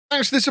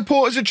thanks to the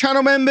support as a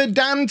channel member,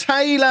 Dan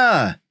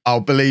Taylor. Oh,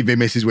 believe me,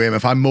 Mrs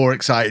Wearmouth, I'm more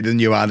excited than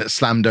you are that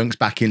Slam Dunk's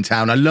back in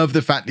town. I love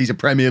the fact he's a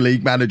Premier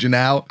League manager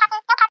now.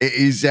 It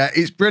is,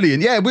 it's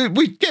brilliant. Yeah,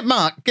 we get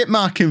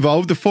Mark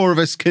involved. The four of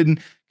us can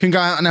go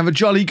out and have a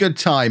jolly good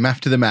time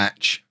after the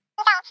match.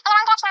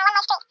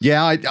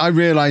 Yeah, I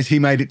realise he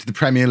made it to the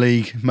Premier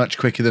League much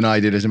quicker than I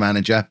did as a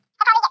manager.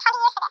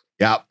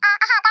 Yeah.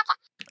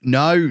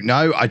 No,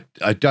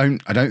 I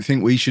don't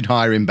think we should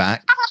hire him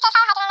back.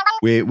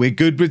 We're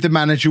good with the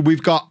manager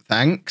we've got,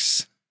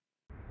 thanks.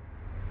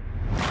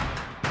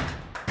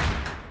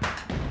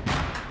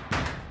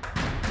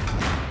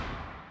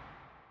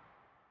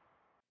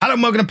 Hello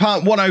and welcome to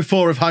part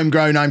 104 of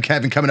Homegrown. I'm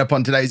Kevin. Coming up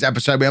on today's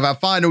episode, we have our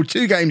final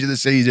two games of the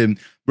season.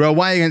 We're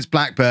away against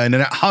Blackburn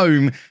and at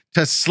home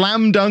to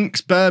Slam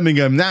Dunk's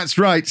Birmingham. That's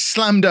right,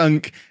 Slam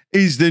Dunk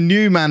is the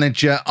new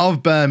manager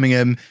of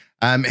Birmingham.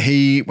 When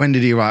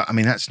did he arrive? I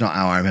mean, that's not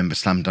how I remember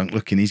Slam Dunk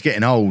looking. He's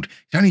getting old.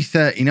 He's only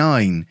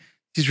 39.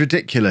 This is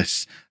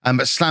ridiculous.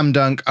 But Slam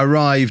Dunk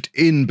arrived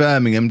in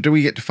Birmingham. Do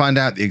we get to find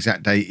out the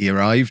exact date he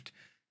arrived?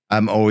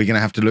 Or are we going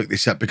to have to look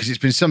this up? Because it's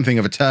been something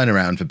of a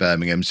turnaround for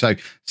Birmingham. So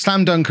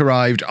Slam Dunk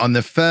arrived on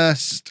the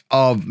 1st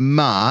of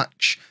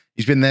March.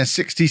 He's been there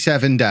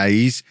 67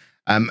 days.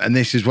 And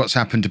this is what's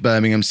happened to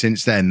Birmingham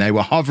since then. They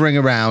were hovering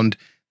around.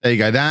 There you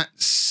go. That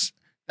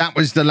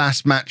was the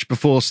last match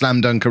before Slam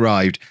Dunk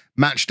arrived.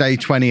 Match day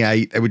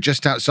 28. They were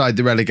just outside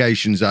the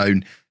relegation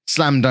zone.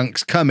 Slam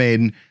Dunk's come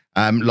in.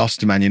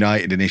 Lost to Man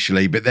United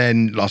initially, but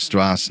then lost to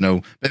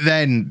Arsenal, but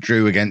then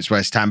drew against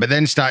West Ham, but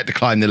then started to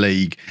climb the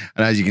league.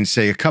 And as you can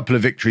see, a couple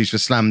of victories for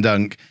Slam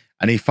Dunk,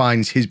 and he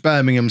finds his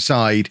Birmingham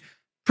side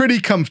pretty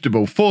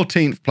comfortable.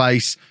 14th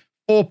place,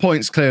 4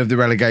 points clear of the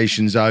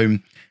relegation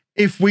zone.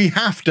 If we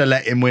have to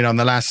let him win on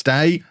the last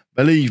day,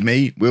 believe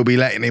me, we'll be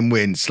letting him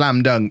win.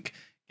 Slam Dunk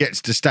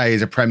gets to stay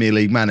as a Premier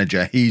League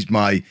manager. He's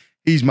my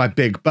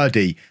big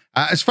buddy.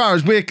 As far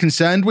as we're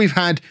concerned, we've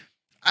had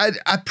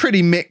a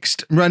pretty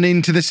mixed run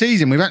into the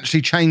season. We've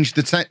actually changed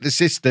the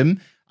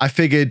system. I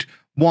figured,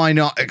 why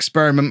not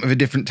experiment with a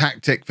different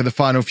tactic for the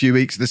final few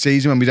weeks of the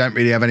season when we don't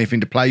really have anything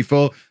to play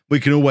for? We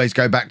can always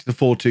go back to the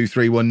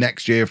 4-2-3-1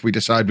 next year if we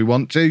decide we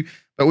want to.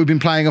 But we've been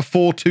playing a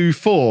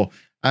 4-2-4,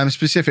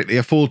 specifically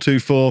a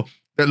 4-2-4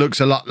 that looks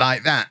a lot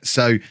like that.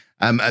 So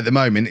at the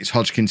moment, it's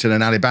Hodgkinson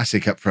and Ali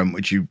Bassick up front,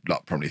 which you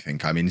lot probably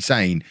think I'm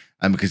insane,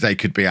 because they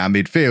could be our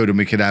midfield and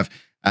we could have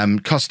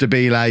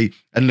Costabile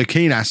and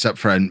Lukinas up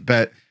front,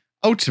 but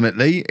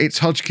ultimately it's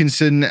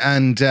Hodgkinson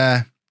and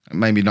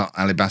maybe not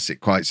Ali Bassick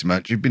quite so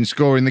much who've been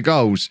scoring the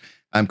goals.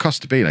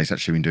 Costabile's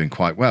actually been doing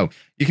quite well.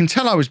 You can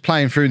tell I was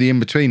playing through the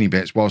in-betweeny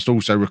bits whilst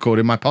also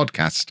recording my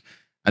podcast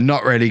and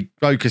not really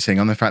focusing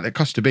on the fact that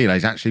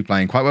Costabile's actually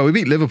playing quite well. We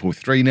beat Liverpool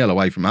 3-0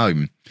 away from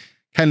home.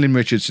 Kenlin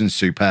Richardson's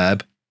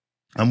superb,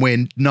 and we're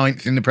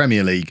 9th in the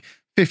Premier League.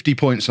 50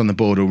 points on the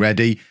board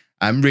already.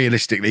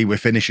 Realistically, we're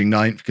finishing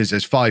 9th because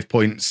there's 5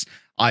 points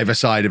either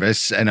side of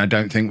us, and I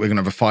don't think we're going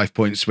to have a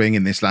 5-point swing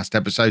in this last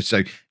episode.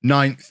 So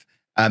 9th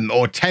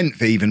or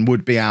 10th even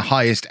would be our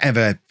highest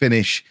ever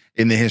finish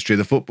in the history of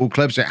the football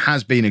club. So it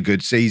has been a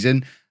good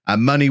season.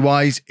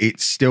 Money-wise,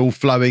 it's still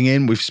flowing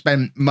in. We've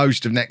spent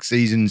most of next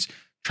season's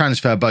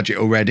transfer budget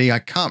already. I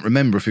can't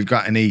remember if we've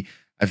got any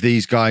of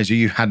these guys who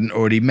you hadn't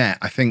already met.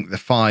 I think the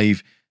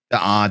 5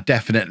 that are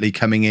definitely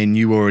coming in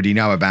you already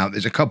know about.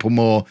 There's a couple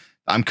more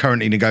that I'm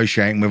currently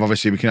negotiating with.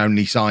 Obviously, we can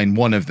only sign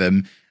one of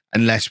them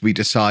unless we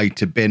decide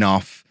to bin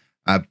off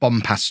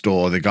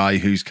Bompastor, the guy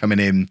who's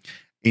coming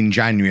in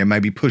January, and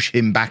maybe push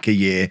him back a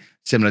year,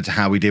 similar to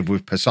how we did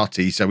with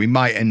Passotti. So we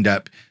might end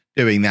up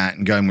doing that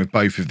and going with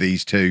both of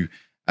these two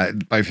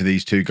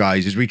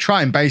guys as we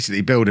try and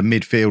basically build a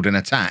midfield and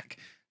attack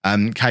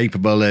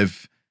capable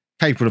of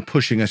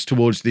pushing us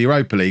towards the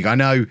Europa League. I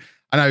know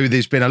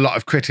there's been a lot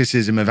of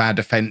criticism of our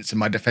defence and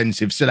my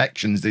defensive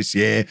selections this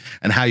year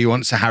and how you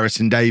want Sir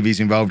Harrison Davies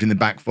involved in the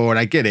back four, and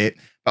I get it.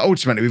 But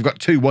ultimately, we've got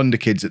 2 wonder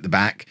kids at the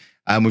back.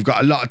 We've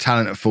got a lot of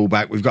talent at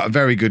fullback. We've got a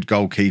very good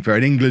goalkeeper,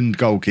 an England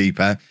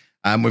goalkeeper.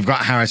 We've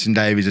got Harrison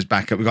Davies as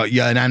backup. We've got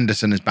Jörn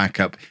Andersen as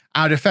backup.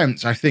 Our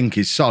defence, I think,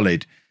 is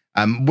solid.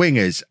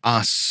 Wingers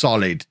are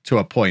solid to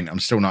a point. I'm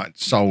still not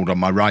sold on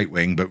my right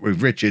wing, but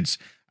with Richards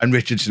and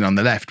Richardson on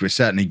the left, we're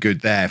certainly good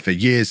there for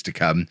years to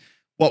come.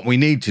 What we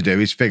need to do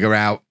is figure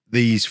out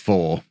these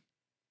 4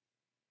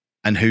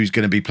 and who's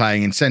going to be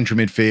playing in central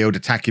midfield,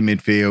 attacking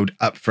midfield,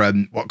 up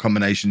front, what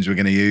combinations we're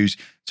going to use.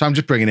 So I'm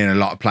just bringing in a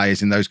lot of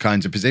players in those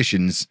kinds of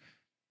positions,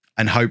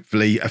 and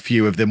hopefully a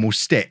few of them will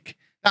stick.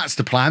 That's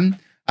the plan.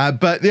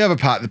 But the other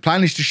part of the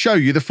plan is to show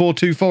you the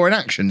 4-2-4 in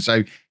action.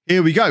 So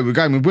here we go. We're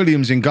going with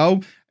Williams in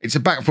goal. It's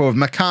a back four of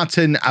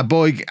McCartan,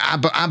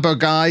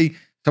 Abogai.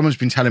 Someone's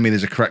been telling me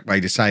there's a correct way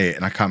to say it,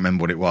 and I can't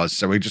remember what it was.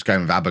 So we're just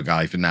going with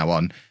Abogai from now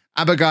on.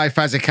 Abogai,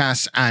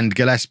 Fazekas, and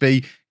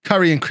Gillespie.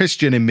 Curry and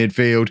Christian in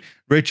midfield.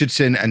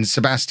 Richardson and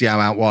Sebastião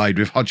out wide,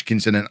 with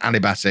Hodgkinson and Ali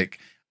Bassick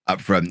up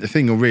front. The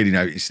thing you'll really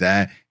notice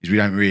there is we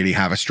don't really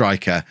have a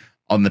striker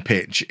on the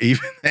pitch,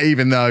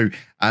 even though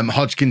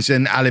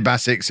Hodgkinson, Ali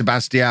Bassick,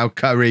 Sebastião,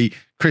 Curry,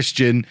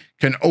 Christian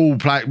can all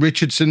play.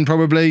 Richardson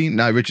probably.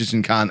 No,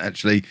 Richardson can't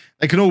actually.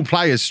 They can all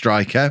play as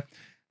striker,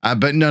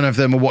 but none of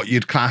them are what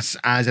you'd class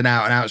as an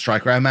out-and-out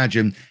striker. I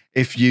imagine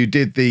if you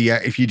did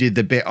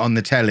the bit on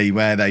the telly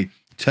where they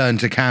turn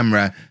to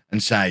camera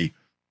and say,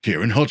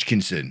 Kieran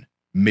Hodgkinson,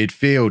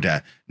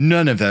 midfielder.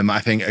 None of them, I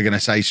think, are going to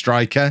say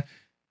striker.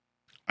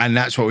 And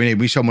that's what we need.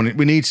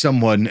 We need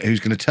someone who's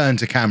going to turn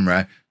to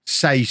camera,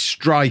 say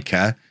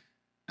striker,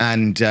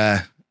 and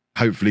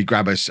hopefully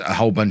grab us a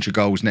whole bunch of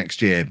goals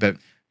next year. But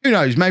who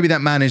knows? Maybe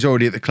that man is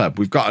already at the club.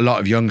 We've got a lot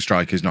of young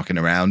strikers knocking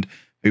around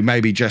who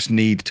maybe just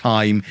need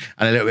time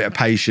and a little bit of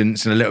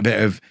patience and a little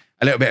bit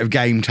of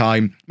game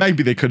time.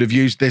 Maybe they could have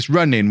used this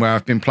run-in where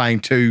I've been playing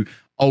 2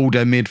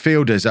 older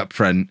midfielders up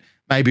front.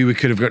 Maybe we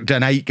could have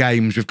done 8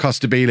 games with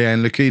Costabile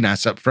and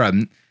Luquinas up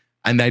front,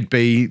 and they'd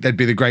be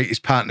the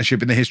greatest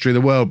partnership in the history of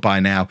the world by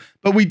now.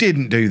 But we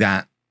didn't do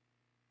that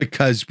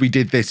because we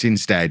did this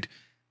instead.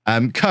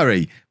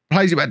 Curry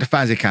plays it back to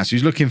Fazekas,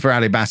 who's looking for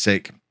Ali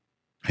Basic,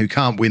 who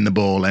can't win the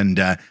ball, and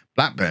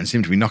Blackburn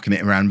seem to be knocking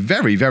it around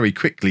very, very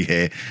quickly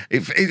here.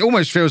 It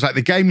almost feels like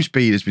the game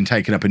speed has been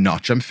taken up a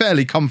notch. I'm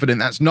fairly confident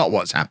that's not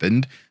what's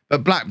happened,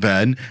 but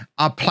Blackburn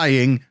are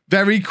playing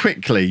very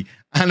quickly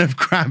and have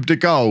grabbed a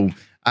goal.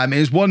 It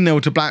was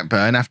 1-0 to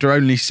Blackburn after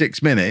only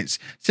 6 minutes.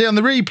 See, on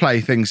the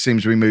replay, things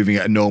seem to be moving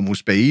at a normal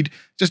speed.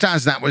 Just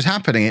as that was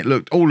happening,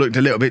 it all looked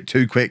a little bit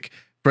too quick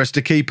for us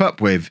to keep up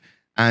with.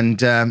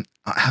 And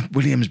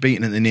Williams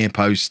beaten at the near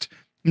post.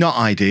 Not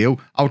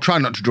ideal. I'll try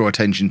not to draw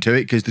attention to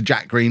it because the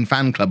Jack Green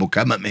fan club will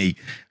come at me.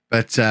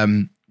 But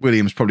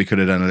Williams probably could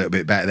have done a little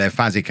bit better there.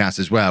 Fazekas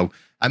as well.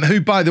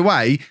 Who, by the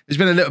way, there's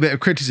been a little bit of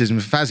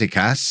criticism for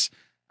Fazekas.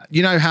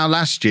 You know how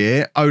last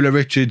year Ola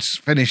Richards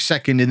finished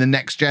second in the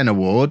Next Gen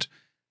Award?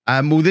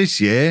 Well, this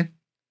year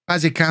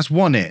Fazekas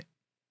won it.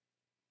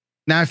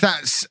 Now, if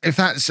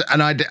that's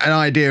an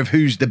idea of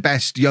who's the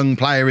best young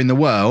player in the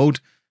world,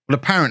 well,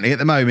 apparently at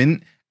the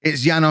moment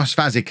it's Janos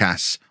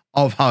Fazekas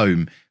of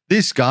Holme.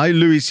 This guy,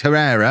 Luis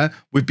Herrera,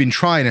 we've been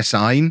trying to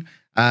sign,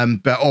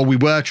 we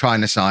were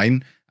trying to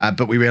sign,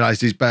 but we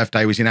realised his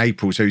birthday was in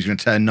April, so he's going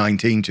to turn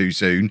 19 too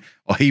soon,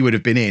 or he would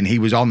have been in. He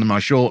was on my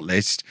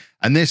shortlist.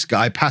 And this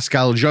guy,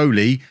 Pascal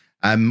Joly,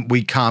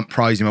 we can't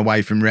prize him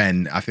away from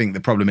Rennes. I think the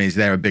problem is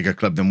they're a bigger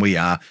club than we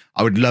are.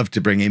 I would love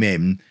to bring him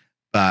in,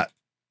 but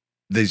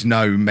there's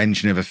no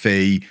mention of a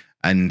fee,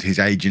 and his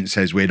agent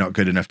says we're not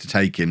good enough to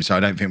take him, so I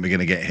don't think we're going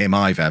to get him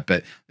either.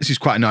 But this is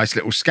quite a nice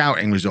little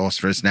scouting resource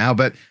for us now.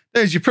 But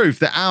there's your proof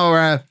that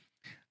our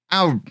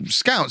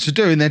scouts are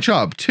doing their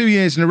job. 2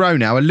 years in a row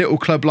now, a little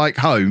club like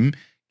Holme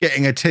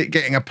getting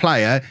a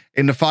player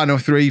in the final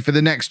 3 for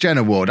the Next Gen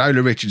Award.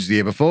 Ola Richards the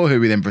year before, who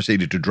we then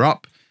proceeded to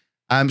drop.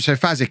 So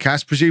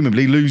Fazekas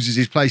presumably loses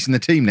his place in the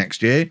team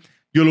next year.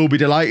 You'll all be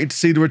delighted to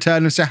see the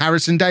return of Sir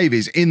Harrison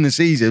Davies in the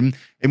season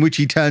in which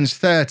he turns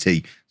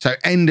 30. So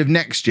end of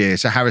next year,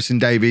 Sir Harrison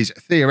Davies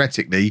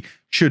theoretically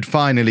should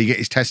finally get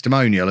his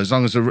testimonial, as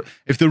long as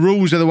if the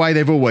rules are the way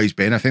they've always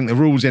been. I think the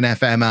rules in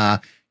FM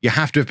are you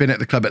have to have been at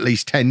the club at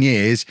least 10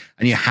 years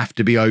and you have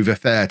to be over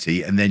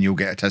 30, and then you'll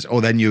get a test, or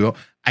then you're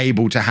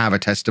able to have a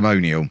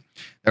testimonial.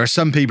 There are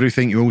some people who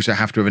think you also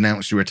have to have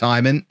announced your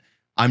retirement.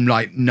 I'm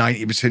like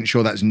 90%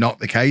 sure that's not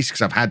the case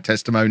because I've had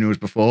testimonials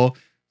before.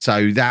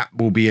 So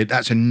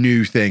that's a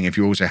new thing if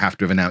you also have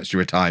to have announced your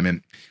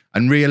retirement.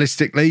 And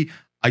realistically,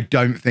 I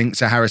don't think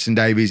Sir Harrison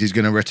Davies is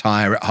going to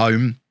retire at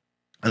Holme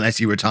unless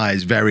he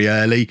retires very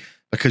early,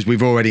 because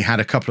we've already had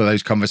a couple of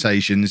those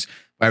conversations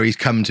where he's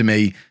come to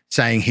me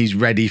saying he's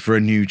ready for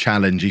a new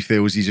challenge. He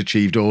feels he's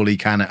achieved all he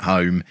can at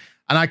Holme.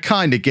 And I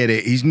kind of get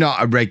it. He's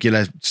not a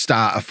regular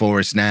starter for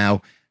us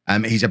now.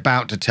 He's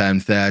about to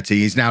turn 30.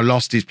 He's now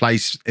lost his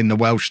place in the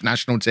Welsh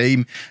national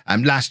team.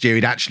 Last year,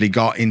 he'd actually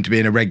got into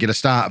being a regular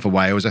starter for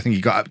Wales. I think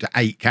he got up to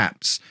 8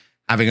 caps,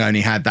 having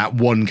only had that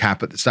 1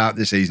 cap at the start of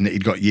the season that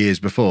he'd got years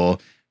before.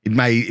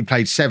 He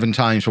played 7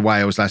 times for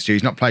Wales last year.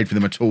 He's not played for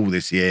them at all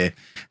this year.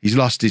 He's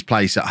lost his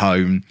place at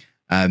Holme.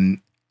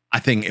 I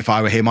think if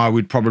I were him, I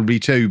would probably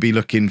too be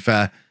looking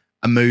for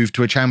a move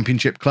to a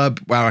championship club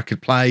where I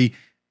could play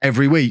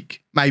every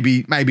week.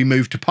 Maybe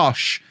move to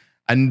Posh,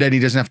 and then he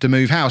doesn't have to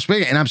move house.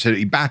 We're getting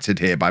absolutely battered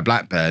here by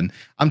Blackburn.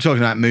 I'm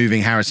talking about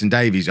moving Harrison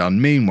Davies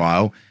on.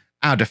 Meanwhile,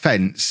 our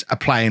defence are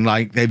playing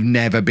like they've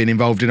never been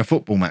involved in a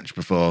football match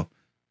before.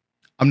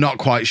 I'm not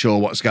quite sure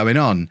what's going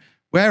on.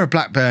 Where are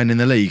Blackburn in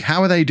the league?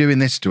 How are they doing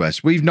this to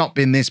us? We've not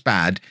been this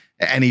bad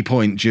at any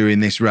point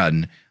during this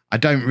run. I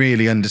don't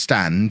really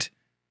understand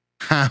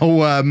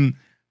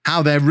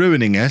how they're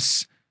ruining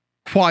us,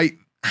 quite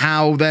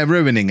how they're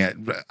ruining it.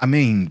 I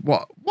mean,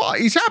 what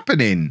is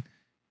happening?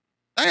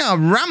 They are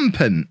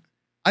rampant.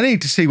 I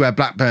need to see where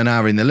Blackburn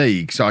are in the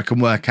league so I can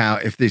work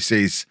out if this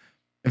is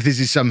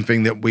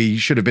something that we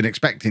should have been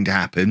expecting to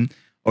happen,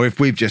 or if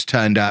we've just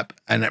turned up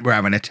and we're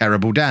having a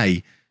terrible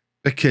day,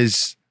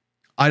 because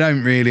I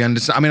don't really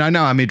understand. I mean, I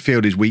know our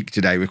midfield is weak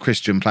today with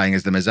Christian playing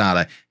as the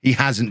Mazzala. He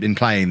hasn't been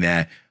playing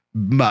there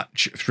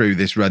much through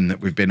this run that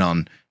we've been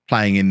on,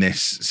 playing in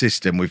this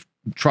system. We've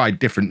tried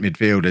different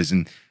midfielders,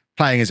 and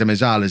playing as a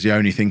Mazzala is the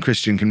only thing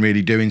Christian can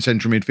really do in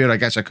central midfield. I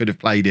guess I could have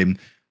played him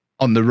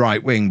on the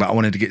right wing, but I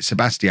wanted to get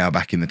Sebastião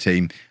back in the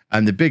team.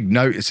 And the big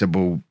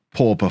noticeable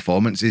poor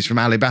performance is from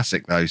Ali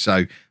Basic, though.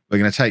 So we're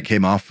going to take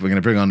him off. We're going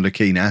to bring on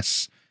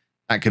Lukinas.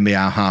 That can be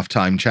our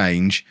half-time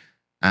change.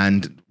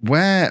 And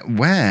where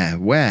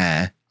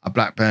are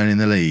Blackburn in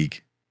the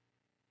league?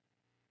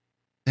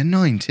 They're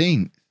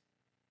 19th.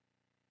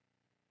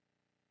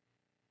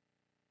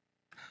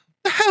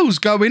 What the hell's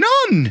going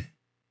on?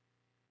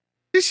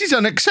 This is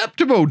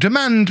unacceptable.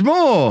 Demand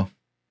more.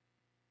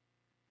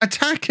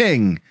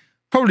 Attacking.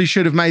 Probably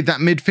should have made that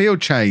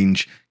midfield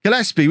change.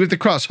 Gillespie with the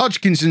cross.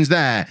 Hodgkinson's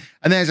there.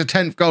 And there's a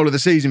 10th goal of the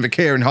season for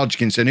Kieran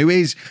Hodgkinson, who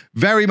is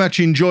very much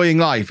enjoying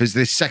life as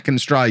this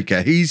second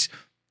striker. He's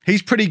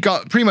pretty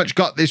much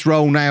got this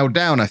role nailed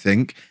down, I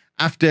think.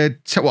 After,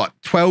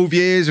 12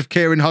 years of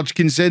Kieran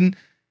Hodgkinson,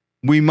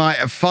 we might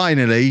have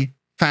finally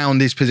found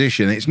this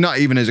position. It's not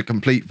even as a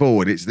complete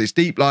forward. It's this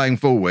deep-lying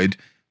forward,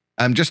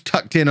 just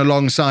tucked in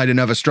alongside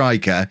another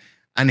striker.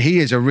 And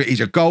he's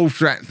a goal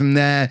threat from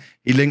there.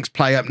 He links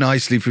play up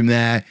nicely from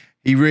there.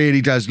 He really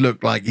does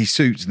look like he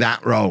suits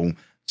that role.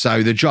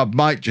 So the job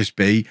might just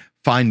be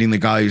finding the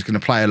guy who's going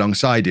to play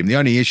alongside him. The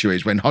only issue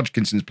is when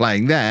Hodgkinson's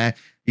playing there,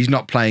 he's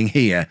not playing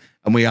here.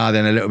 And we are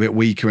then a little bit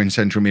weaker in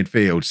central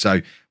midfield. So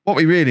what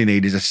we really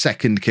need is a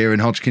second Kieran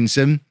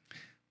Hodgkinson,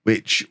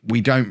 which we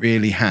don't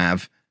really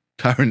have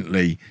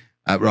currently.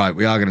 Right,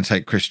 we are going to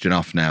take Christian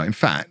off now. In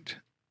fact,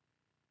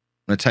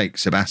 I'm going to take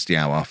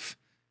Sebastião off.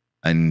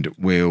 And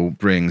we'll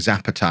bring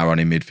Zapata on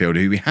in midfield,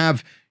 who we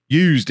have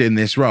used in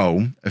this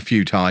role a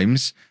few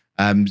times.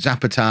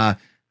 Zapata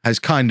has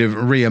kind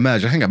of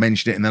re-emerged. I think I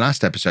mentioned it in the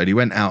last episode. He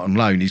went out on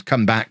loan. He's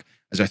come back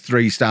as a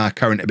 3-star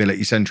current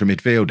ability central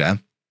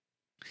midfielder.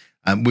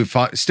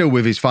 Still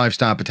with his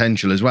 5-star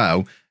potential as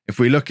well. If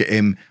we look at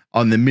him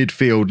on the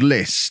midfield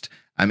list,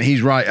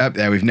 he's right up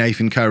there with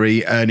Nathan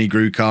Curry, Ernie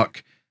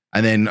Grucock,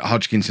 and then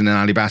Hodgkinson and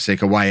Ali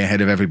Basic are way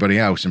ahead of everybody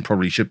else and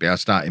probably should be our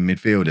starting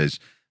midfielders.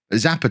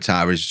 Zapata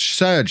has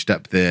surged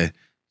up the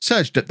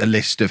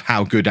list of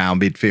how good our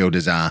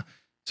midfielders are.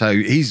 So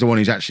he's the one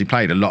who's actually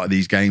played a lot of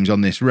these games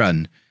on this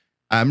run.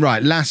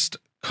 Right, last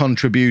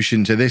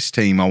contribution to this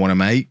team I want to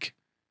make.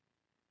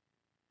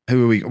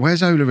 Who are we?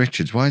 Where's Ola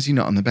Richards? Why is he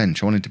not on the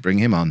bench? I wanted to bring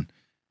him on.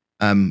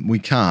 We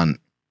can't.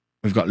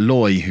 We've got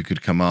Loy who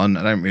could come on.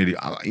 I don't really...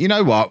 You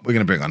know what? We're going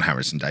to bring on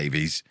Harrison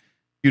Davies.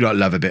 You don't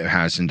love a bit of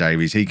Harrison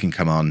Davies. He can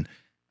come on.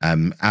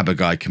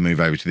 Abagai can move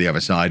over to the other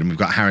side, and we've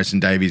got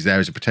Harrison Davies there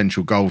as a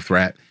potential goal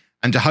threat,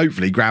 and to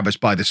hopefully grab us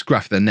by the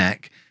scruff of the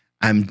neck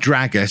and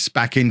drag us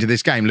back into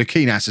this game.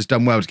 Lukinas has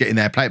done well to get in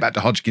there, play it back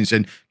to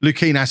Hodgkinson.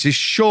 Lukinas is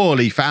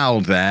surely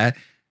fouled there.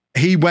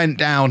 He went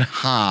down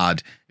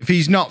hard. If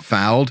he's not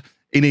fouled,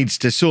 he needs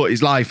to sort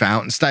his life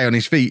out and stay on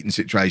his feet in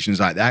situations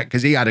like that,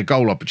 because he had a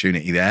goal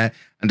opportunity there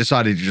and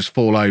decided to just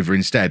fall over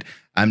instead.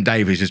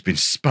 Davies has been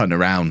spun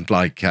around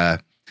like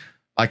a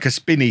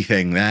spinny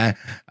thing there.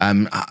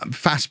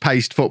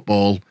 Fast-paced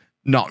football,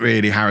 not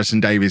really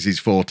Harrison Davies'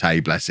 forte,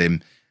 bless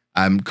him.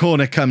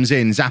 Corner comes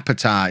in.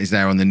 Zapata is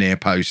there on the near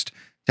post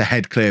to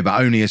head clear, but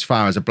only as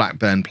far as a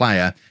Blackburn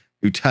player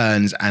who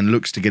turns and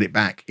looks to get it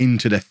back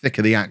into the thick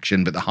of the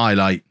action, but the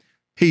highlight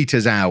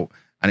peters out,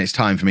 and it's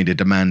time for me to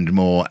demand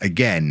more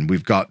again.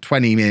 We've got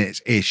 20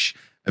 minutes-ish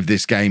of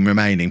this game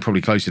remaining,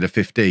 probably closer to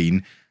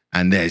 15,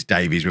 and there's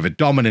Davies with a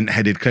dominant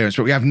headed clearance,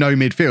 but we have no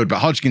midfield, but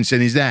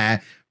Hodgkinson is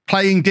there,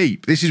 playing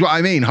deep. This is what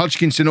I mean.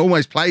 Hodgkinson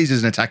always plays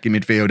as an attacking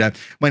midfielder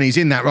when he's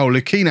in that role.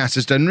 Lukinas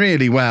has done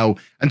really well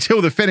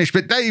until the finish,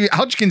 but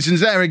Hodgkinson's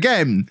there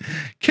again.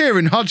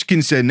 Kieran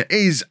Hodgkinson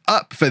is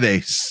up for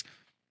this.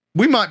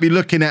 We might be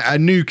looking at a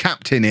new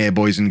captain here,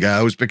 boys and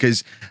girls,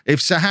 because if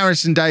Sir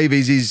Harrison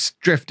Davies is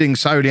drifting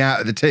solely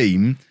out of the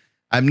team,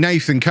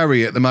 Nathan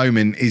Curry at the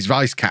moment is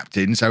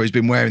vice-captain, so he's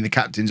been wearing the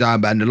captain's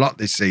armband a lot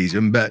this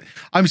season, but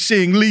I'm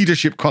seeing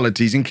leadership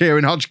qualities in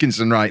Kieran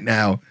Hodgkinson right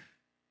now.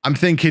 I'm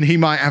thinking he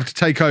might have to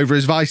take over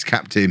as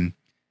vice-captain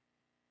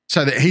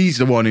so that he's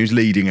the one who's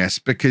leading us,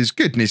 because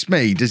goodness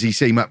me, does he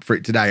seem up for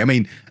it today? I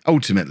mean,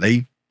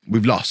 ultimately,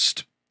 we've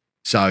lost.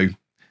 So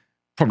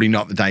probably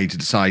not the day to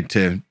decide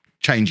to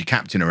change your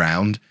captain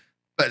around,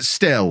 but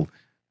still,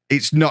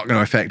 it's not going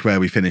to affect where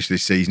we finish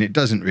this season. It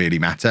doesn't really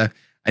matter.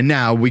 And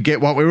now we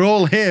get what we're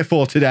all here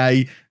for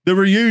today, the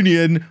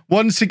reunion,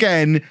 once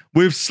again,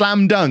 with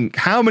Slam Dunk.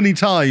 How many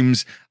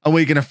times are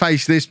we going to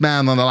face this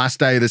man on the last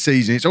day of the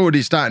season? It's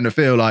already starting to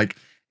feel like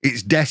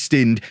it's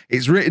destined,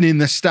 it's written in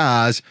the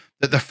stars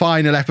that the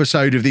final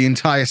episode of the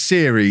entire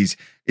series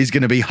is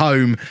going to be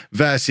Holme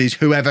versus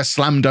whoever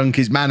Slam Dunk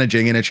is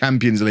managing in a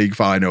Champions League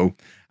final.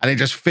 And it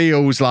just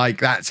feels like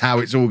that's how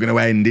it's all going to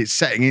end. It's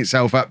setting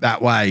itself up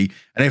that way.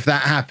 And if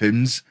that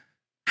happens,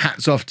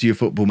 hats off to your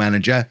football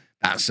manager.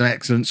 That's some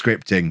excellent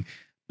scripting.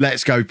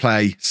 Let's go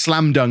play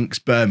Slam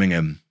Dunks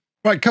Birmingham.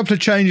 Right, couple of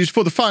changes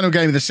for the final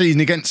game of the season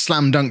against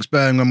Slam Dunks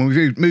Birmingham.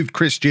 We've moved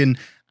Christian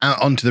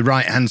out onto the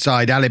right-hand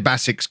side. Ali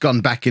Basic's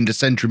gone back into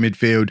central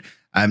midfield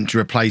to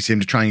replace him,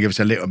 to try and give us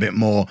a little bit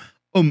more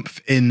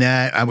oomph in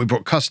there. We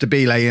brought Costa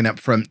Bile in up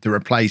front to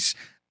replace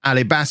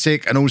Ali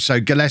Basic, and also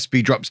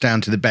Gillespie drops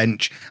down to the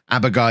bench.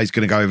 Abagai's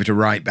going to go over to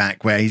right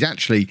back, where he's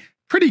actually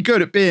pretty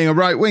good at being a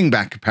right wing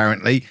back,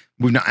 apparently.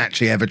 We've not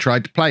actually ever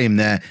tried to play him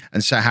there.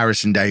 And Sir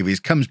Harrison Davies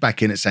comes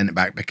back in at centre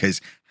back, because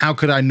how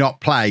could I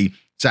not play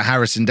Sir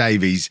Harrison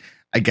Davies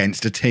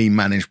against a team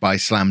managed by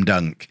Slam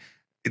Dunk?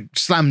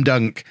 Slam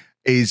Dunk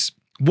is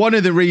one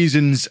of the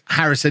reasons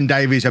Harrison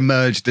Davies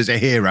emerged as a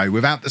hero.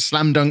 Without the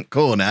Slam Dunk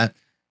corner,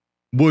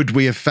 would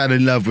we have fell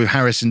in love with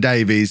Harrison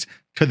Davies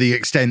to the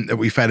extent that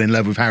we fell in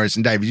love with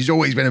Harrison Davies? He's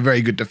always been a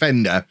very good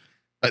defender,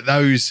 but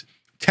those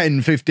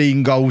 10,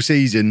 15 goal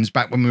seasons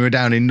back when we were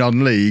down in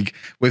non-league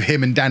with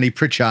him and Danny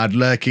Pritchard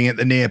lurking at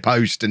the near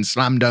post and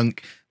Slam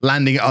Dunk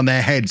landing it on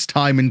their heads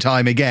time and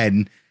time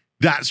again,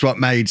 that's what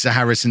made Sir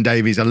Harrison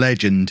Davies a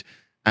legend.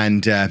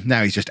 And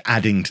now he's just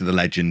adding to the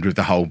legend with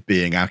the whole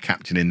being our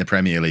captain in the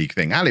Premier League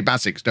thing. Ali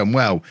Basic's done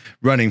well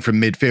running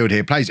from midfield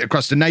here. Plays it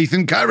across to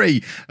Nathan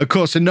Curry. Of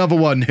course, another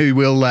one who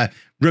will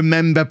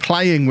remember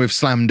playing with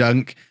Slam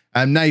Dunk.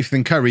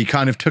 Nathan Curry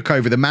kind of took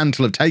over the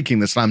mantle of taking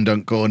the Slam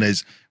Dunk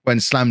corners when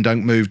Slam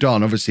Dunk moved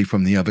on, obviously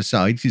from the other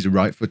side. He's a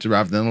right footer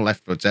rather than a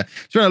left footer.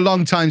 It's been a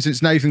long time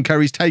since Nathan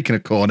Curry's taken a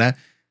corner.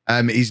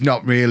 He's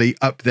not really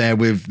up there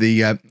with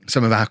the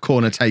some of our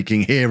corner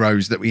taking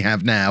heroes that we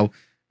have now.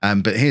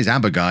 But here's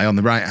Abagai on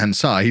the right-hand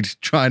side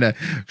trying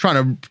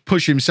to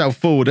push himself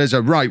forward as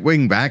a right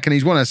wing-back, and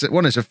he's won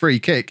us a free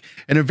kick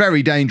in a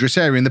very dangerous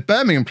area. And the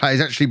Birmingham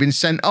player's actually been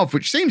sent off,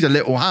 which seems a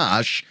little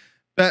harsh.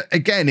 But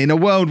again, in a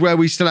world where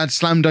we still had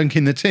Slam Dunk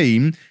in the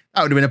team,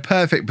 that would have been a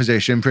perfect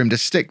position for him to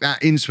stick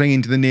that in-swing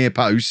into the near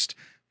post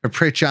for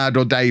Pritchard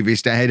or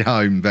Davies to head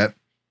home. But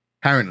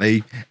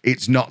apparently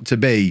it's not to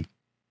be.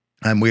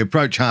 And we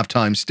approach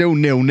half-time, still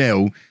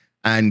 0-0.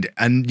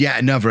 And yet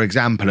another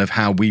example of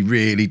how we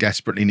really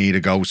desperately need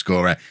a goal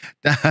scorer.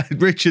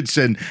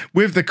 Richardson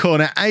with the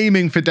corner,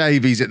 aiming for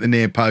Davies at the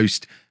near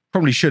post.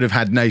 Probably should have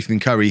had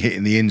Nathan Curry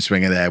hitting the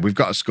in-swinger there. We've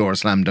got to score a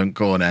Slam Dunk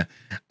corner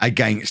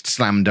against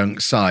Slam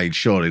Dunk's side,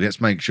 surely. Let's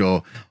make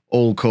sure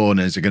all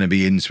corners are going to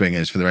be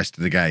in-swingers for the rest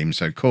of the game.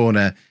 So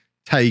corner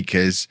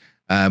takers,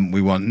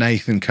 we want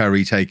Nathan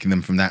Curry taking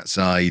them from that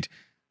side.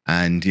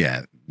 And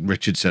yeah,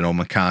 Richardson or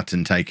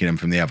McCartan taking them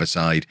from the other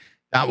side.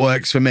 That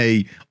works for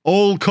me.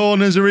 All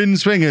corners are in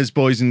swingers,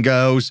 boys and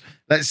girls.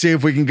 Let's see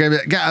if we can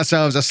get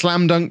ourselves a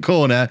Slam Dunk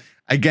corner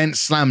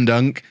against Slam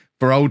Dunk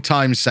for old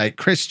time's sake.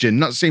 Christian,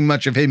 not seen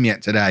much of him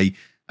yet today.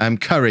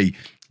 Curry,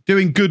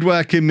 doing good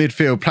work in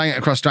midfield, playing it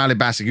across to Ali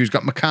Bassick, who's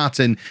got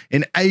McCartan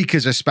in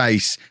acres of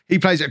space. He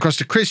plays it across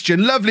to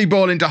Christian. Lovely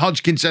ball into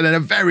Hodgkinson and a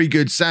very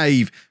good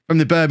save from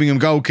the Birmingham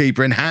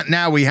goalkeeper. And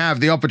now we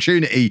have the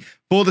opportunity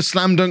for the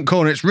Slam Dunk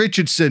corner. It's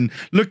Richardson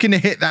looking to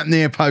hit that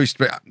near post,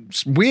 but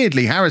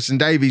weirdly, Harrison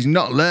Davies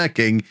not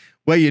lurking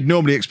where you'd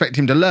normally expect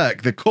him to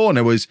lurk. The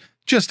corner was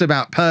just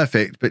about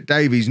perfect, but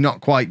Davies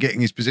not quite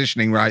getting his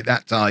positioning right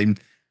that time,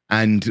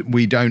 and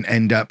we don't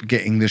end up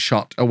getting the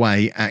shot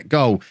away at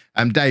goal.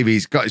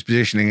 Davies got his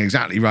positioning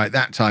exactly right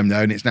that time,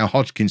 though, and it's now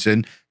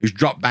Hodgkinson who's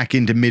dropped back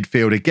into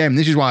midfield again.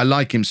 This is why I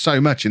like him so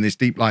much in this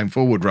deep line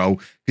forward role,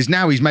 because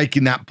now he's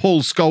making that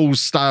Paul Scholes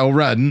style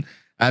run,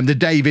 the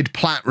David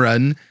Platt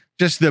run,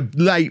 just the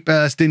late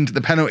burst into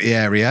the penalty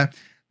area,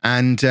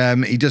 and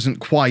he doesn't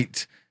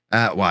quite,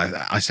 well,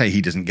 I say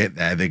he doesn't get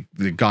there.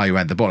 The guy who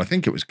had the ball, I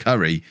think it was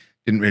Curry,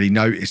 didn't really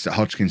notice that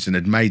Hodgkinson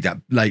had made that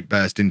late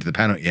burst into the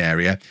penalty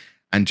area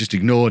and just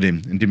ignored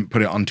him and didn't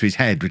put it onto his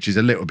head, which is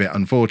a little bit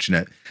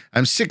unfortunate.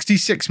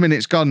 66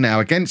 minutes gone now.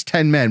 Against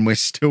 10 men, we're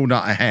still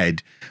not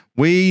ahead.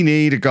 We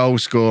need a goal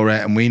scorer,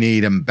 and we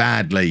need him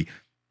badly.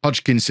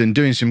 Hodgkinson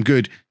doing some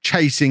good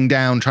chasing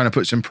down, trying to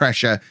put some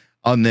pressure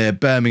on the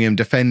Birmingham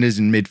defenders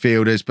and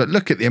midfielders, but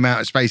look at the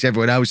amount of space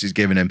everyone else is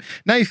giving him.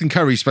 Nathan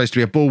Curry's supposed to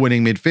be a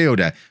ball-winning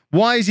midfielder.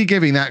 Why is he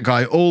giving that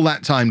guy all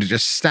that time to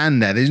just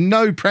stand there? There's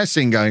no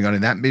pressing going on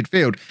in that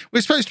midfield.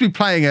 We're supposed to be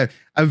playing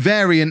a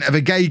variant of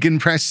a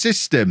gegenpress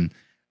system,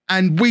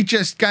 and we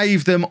just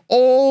gave them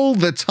all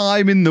the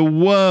time in the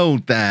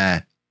world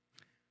there.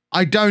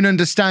 I don't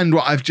understand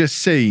what I've just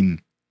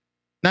seen.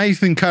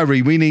 Nathan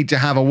Curry, we need to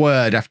have a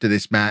word after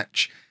this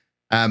match.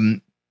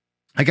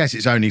 I guess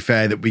it's only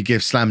fair that we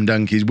give Slam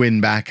Dunk his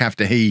win back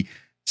after he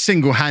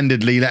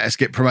single-handedly let us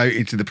get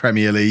promoted to the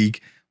Premier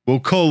League. We'll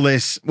call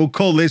this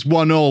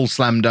 1-1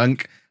 Slam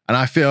Dunk, and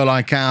I feel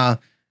like our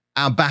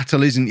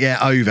battle isn't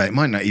yet over. It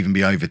might not even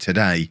be over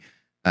today.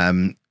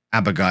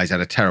 Abagai's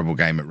had a terrible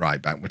game at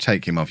right back. We'll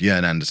take him off.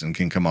 Jörn Anderson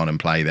can come on and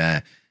play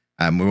there.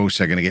 We're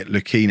also going to get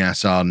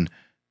Lukinas on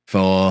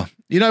for,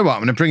 you know what,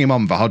 I'm going to bring him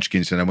on for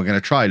Hodgkinson, and we're going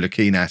to try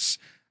Lukinas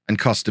and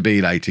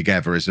Costabile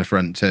together as the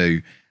front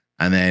two.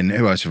 And then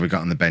who else have we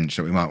got on the bench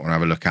that we might want to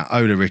have a look at?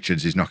 Ola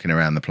Richards is knocking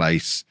around the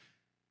place.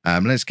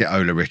 Let's get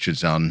Ola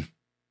Richards on,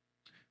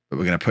 but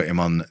we're going to put him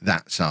on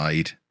that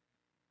side.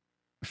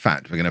 In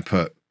fact, we're going to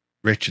put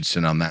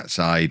Richardson on that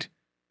side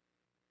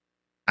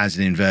as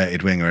an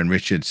inverted winger, and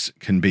Richards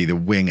can be the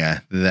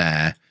winger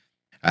there.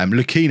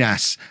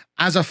 Lukinas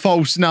as a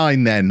false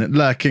 9 then,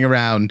 lurking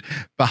around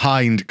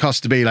behind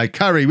Costabile.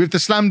 Curry with the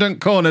slam dunk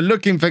corner,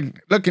 looking for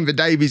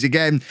Davies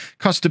again.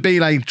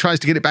 Costabile tries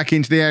to get it back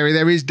into the area.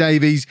 There is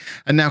Davies,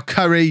 and now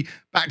Curry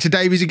back to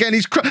Davies again.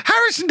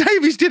 Harrison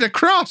Davies did a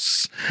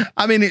cross.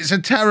 I mean, it's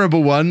a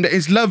terrible one.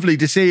 It's lovely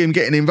to see him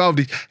getting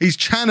involved. He's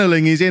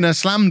channeling his inner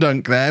slam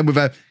dunk there with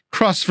a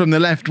cross from the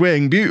left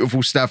wing.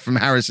 Beautiful stuff from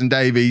Harrison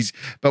Davies.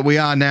 But we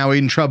are now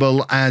in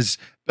trouble as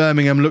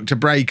Birmingham look to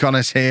break on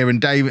us here,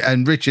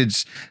 and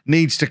Richards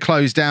needs to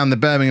close down the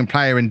Birmingham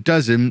player and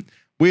doesn't.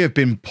 We have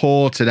been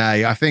poor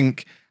today. I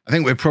think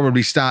we're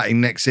probably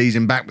starting next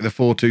season back with a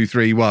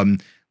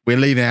 4-2-3-1. We're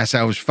leaving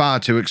ourselves far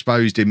too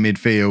exposed in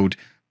midfield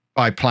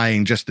by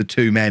playing just the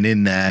 2 men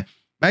in there.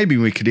 Maybe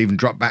we could even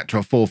drop back to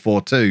a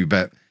 4-4-2,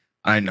 but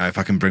I don't know if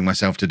I can bring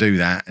myself to do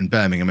that. And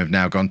Birmingham have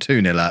now gone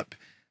 2-0 up,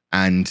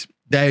 and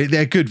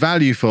they're good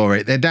value for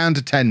it. They're down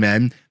to 10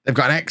 men. They've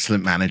got an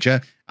excellent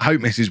manager. I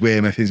hope Mrs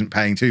Wearmouth isn't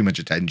paying too much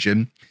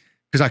attention,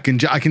 because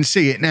I can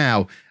see it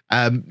now.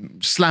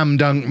 Slam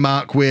dunk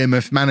Mark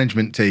Wearmouth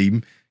management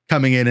team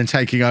coming in and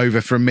taking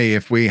over from me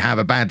if we have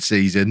a bad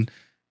season.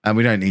 And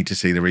we don't need to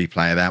see the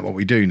replay of that. What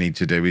we do need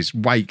to do is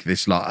wake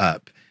this lot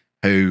up,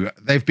 who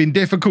they've been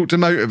difficult to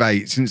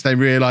motivate since they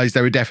realised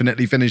they were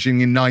definitely finishing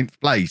in 9th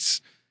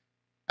place.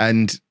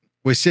 And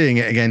we're seeing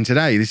it again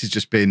today. This has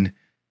just been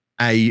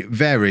a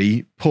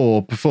very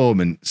poor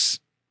performance.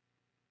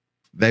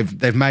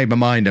 They've made my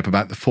mind up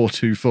about the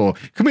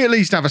 4-2-4. Can we at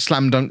least have a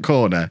slam dunk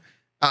corner?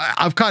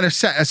 I've kind of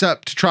set us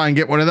up to try and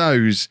get one of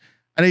those,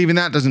 and even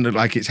that doesn't look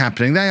like it's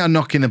happening. They are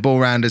knocking the ball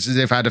around us as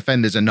if our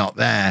defenders are not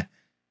there.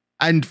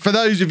 And for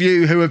those of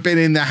you who have been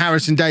in the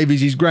Harrison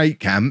Davies is great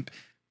camp,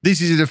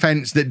 this is a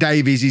defence that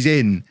Davies is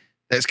in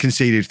that's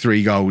conceded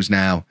 3 goals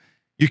now.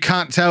 You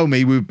can't tell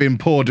me we've been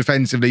poor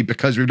defensively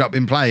because we've not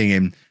been playing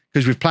him,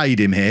 because we've played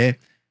him here.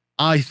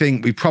 I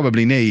think we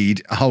probably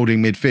need a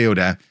holding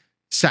midfielder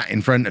sat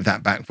in front of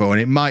that back four,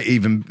 and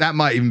that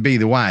might even be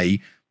the way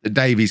that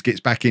Davies gets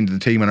back into the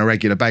team on a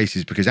regular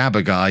basis, because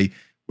Abagai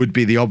would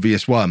be the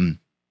obvious one.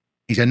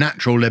 He's a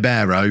natural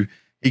libero.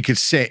 He could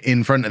sit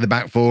in front of the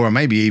back four, or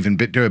maybe even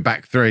do a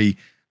back 3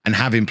 and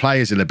have him play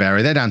as a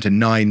libero. They're down to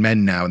 9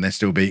 men now, and they're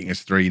still beating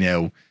us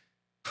 3-0.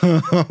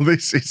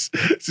 This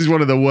is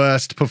one of the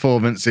worst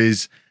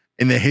performances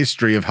in the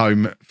history of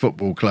Holme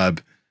Football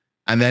Club.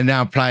 And they're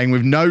now playing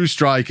with no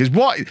strikers.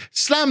 What?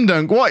 Slam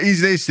dunk, what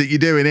is this that you're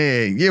doing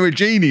here? You're a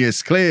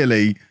genius,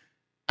 clearly.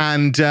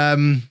 And,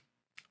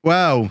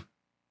 well,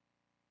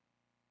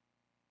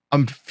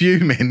 I'm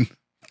fuming.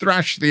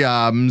 Thrash the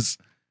arms.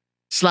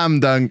 Slam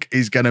dunk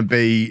is going to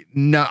be...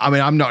 No, I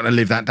mean, I'm not going to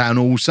live that down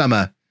all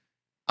summer.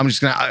 It's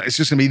just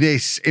going to be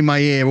this in my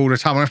ear all the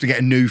time. I'm going to have to get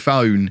a new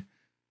phone.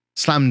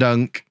 Slam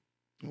dunk.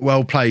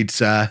 Well played,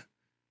 sir.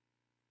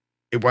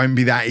 It won't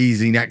be that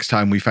easy next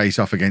time we face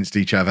off against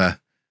each other.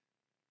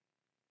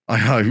 I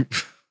hope.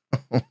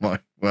 Oh, my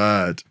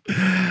word.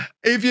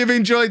 If you've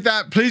enjoyed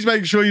that, please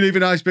make sure you leave a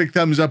nice big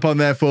thumbs up on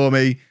there for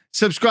me.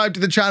 Subscribe to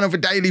the channel for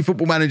daily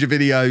Football Manager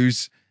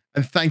videos.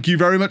 And thank you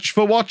very much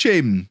for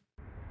watching.